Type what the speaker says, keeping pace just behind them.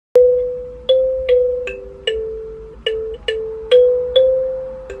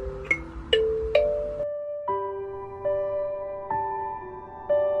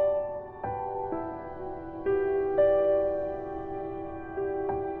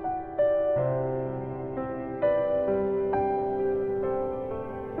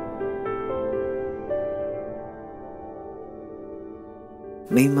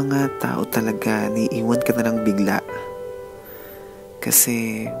May mga tao talaga na iiwan ka na lang bigla.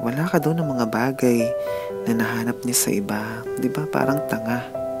 Kasi wala ka doon ng mga bagay na nahanap niya sa iba. Di ba parang tanga?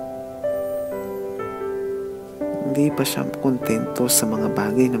 Hindi pa siya kontento sa mga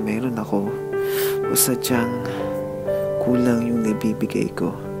bagay na meron ako. O sadyang kulang yung nabibigay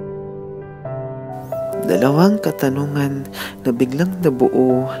ko. Dalawang katanungan na biglang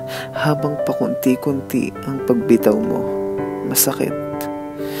nabuo habang pakunti-kunti ang pagbitaw mo. Masakit.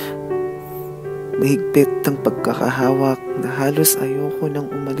 Mahigpit ang pagkakahawak na halos ayoko nang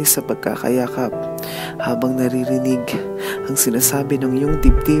umalis sa pagkakayakap habang naririnig ang sinasabi ng iyong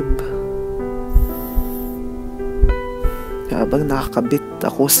dibdib. Habang nakakabit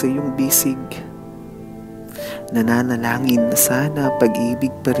ako sa iyong bisig, nananalangin na sana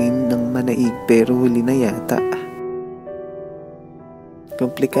pag-ibig pa rin ng manaig pero huli na yata.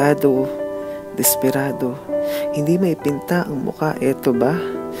 Komplikado, desperado, hindi maipinta ang muka. Eto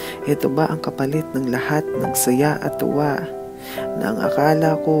ba? Ito ba ang kapalit ng lahat ng saya at tuwa na ang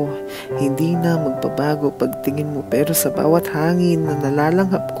akala ko hindi na magbabago pagtingin mo, pero sa bawat hangin na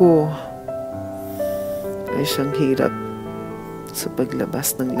nalalanghap ko ay siyang hirap sa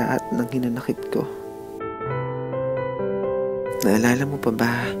paglabas ng lahat ng hinanakit ko. Naalala mo pa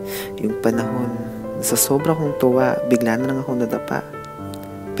ba yung panahon na sa sobra kong tuwa bigla na lang ako nadapa,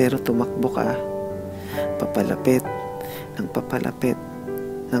 pero tumakbo ka papalapit ng papalapit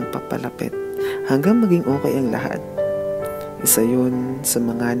ng papalapit hanggang maging okay ang lahat. Isa yun sa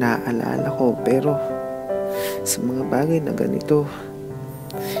mga naaalala ko, pero sa mga bagay na ganito,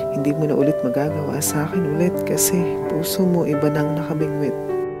 hindi mo na ulit magagawa sa akin ulit kasi puso mo iba nang nakabingwit.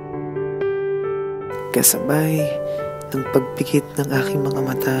 Kasabay ng pagpikit ng aking mga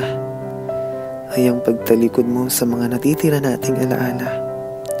mata ay ang pagtalikod mo sa mga natitira nating alaala.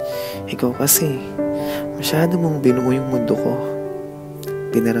 Ikaw kasi, masyado mong binuo yung mundo ko.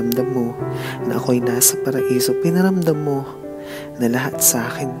 Pinaramdam mo na ako'y nasa paraiso. Pinaramdam mo na lahat sa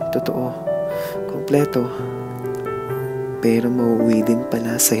akin totoo, kompleto. Pero mauwi din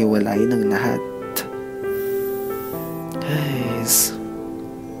pala sa hiwalay ng lahat. Ay,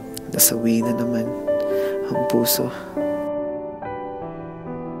 nasawi na naman ang puso.